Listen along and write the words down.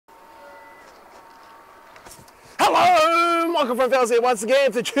Hello, Michael from Fowles here once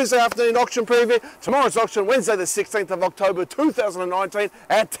again for Tuesday afternoon auction preview. Tomorrow's auction, Wednesday the 16th of October 2019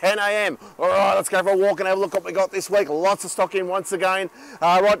 at 10 a.m. Alright, let's go for a walk and have a look what we got this week. Lots of stock in once again.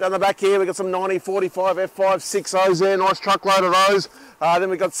 Right down the back here, we've got some 9045 F560s there, nice truckload of those.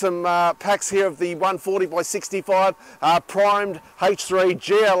 Then we've got some packs here of the 140 by 65 primed H3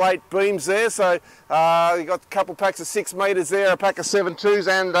 GL8 beams there. So you've got a couple packs of 6 metres there, a pack of 7.2s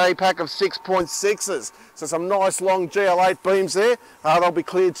and a pack of 6.6s. So some nice long GL8 beams there. They'll be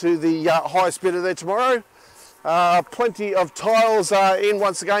cleared to the highest bidder there tomorrow. Plenty of tiles in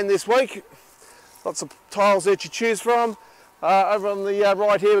once again this week. Lots of tiles there to choose from. Over on the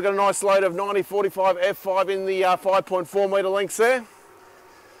right here, we've got a nice load of 9045 F5 in the 5.4 metre lengths there.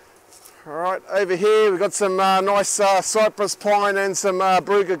 Alright, over here we've got some nice cypress pine and some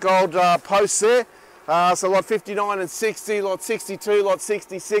Brugger gold posts there. So lot 59 and 60, lot 62, lot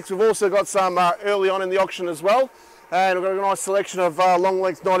 66. We've also got some early on in the auction as well. And we've got a nice selection of long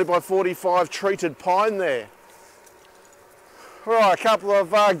length 90 by 45 treated pine there. Alright, a couple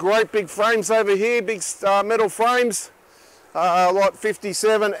of great big frames over here, big metal frames. Lot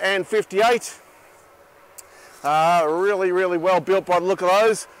 57 and 58. Really well built by the look of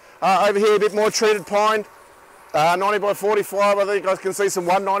those. Over here a bit more treated pine, 90 by 45. I think you guys can see some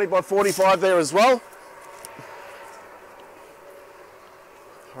 190 by 45 there as well.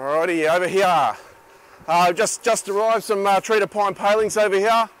 Alrighty, over here. Just arrived some treated pine palings over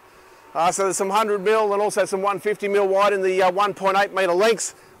here. So there's some 100mm and also some 150mm wide in the 1.8 metre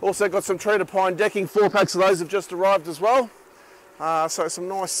lengths. Also got some treated pine decking, 4 packs of those have just arrived as well. So some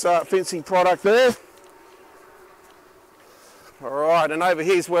nice fencing product there. Alright, and over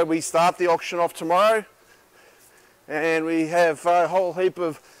here's where we start the auction off tomorrow. And we have a whole heap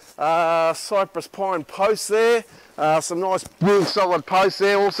of cypress pine posts there. Some nice big solid posts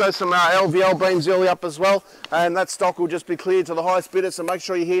there. Also some LVL beams early up as well. And that stock will just be cleared to the highest bidder, so make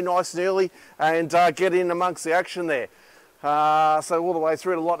sure you're here nice and early and get in amongst the action there. So all the way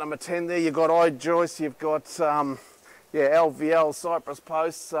through to lot number 10 there, you've got I-joist, you've got LVL cypress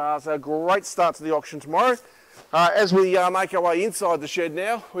posts. So a great start to the auction tomorrow. As we make our way inside the shed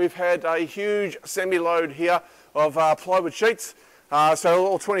now, we've had a huge semi-load here of plywood sheets. So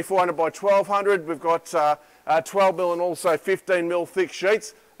all 2400 by 1200. We've got 12mm and also 15mm thick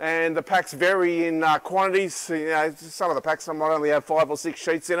sheets. And the packs vary in quantities. You know, some of the packs might only have 5 or 6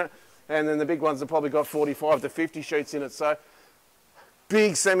 sheets in it. And then the big ones have probably got 45 to 50 sheets in it. So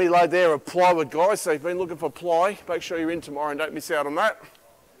big semi-load there of plywood, guys. So if you've been looking for ply, make sure you're in tomorrow and don't miss out on that.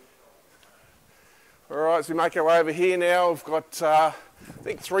 Alright, so we make our way over here now. We've got, I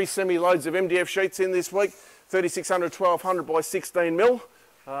think, 3 semi-loads of MDF sheets in this week. 3600, 1200 by 16mm.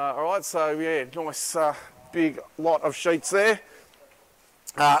 Alright, so yeah, nice big lot of sheets there.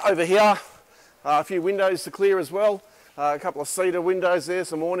 Over here, a few windows to clear as well. A couple of cedar windows there,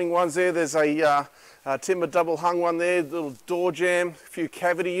 some awning ones there. There's a timber double hung one there, little door jamb, a few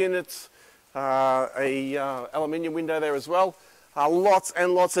cavity units, aluminium window there as well. Lots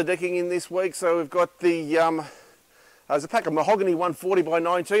and lots of decking in this week. So we've got the, there's a pack of mahogany 140 by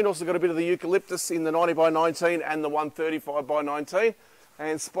 19, also got a bit of the eucalyptus in the 90 by 19 and the 135 by 19.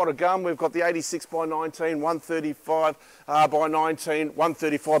 And spotted gum, we've got the 86 by 19, 135 by 19,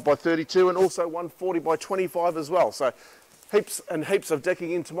 135 by 32 and also 140 by 25 as well. So heaps and heaps of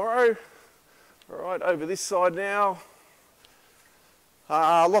decking in tomorrow. All right, over this side now.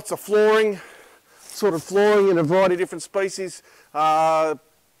 Lots of flooring. Sorted flooring in a variety of different species.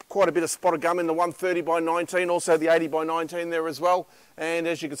 Quite a bit of spotted gum in the 130 by 19, also the 80 by 19 there as well. And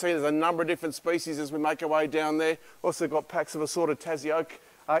as you can see, there's a number of different species as we make our way down there. Also got packs of assorted Tassie oak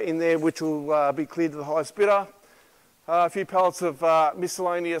in there, which will be cleared to the highest bidder. A few pallets of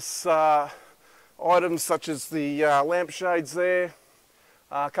miscellaneous items such as the lampshades there.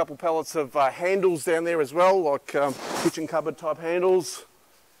 A couple pallets of handles down there as well, like kitchen cupboard type handles.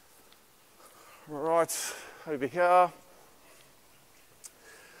 Right, over here.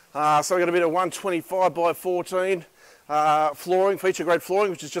 So we've got a bit of 125 by 14 flooring, feature grade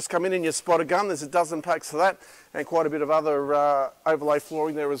flooring, which has just come in your spotted gum. There's a dozen packs of that and quite a bit of other overlay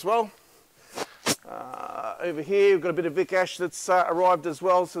flooring there as well. Over here we've got a bit of Vic Ash that's arrived as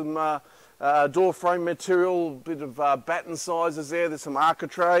well, some door frame material, a bit of batten sizes there, there's some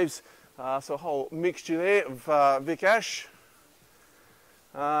architraves, so a whole mixture there of Vic Ash.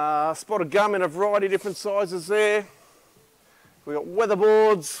 Spotted gum in a variety of different sizes there. We've got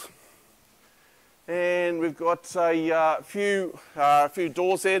weatherboards, and we've got a few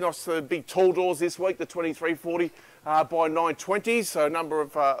doors there, nice big tall doors this week, the 2340 by 920, so a number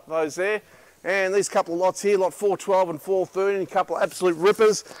of those there. And these couple of lots here, lot 412 and 413, a couple of absolute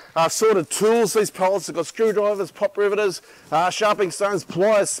rippers. Sorted tools, these pallets have got screwdrivers, pop riveters, sharpening stones,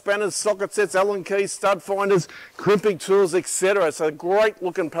 pliers, spanners, socket sets, Allen keys, stud finders, crimping tools, etc. So great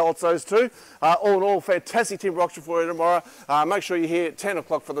looking pallets, those two. All in all, fantastic timber auction for you tomorrow. Make sure you're here at 10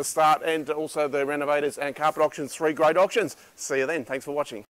 o'clock for the start, and also the renovators and carpet auctions, 3 great auctions. See you then. Thanks for watching.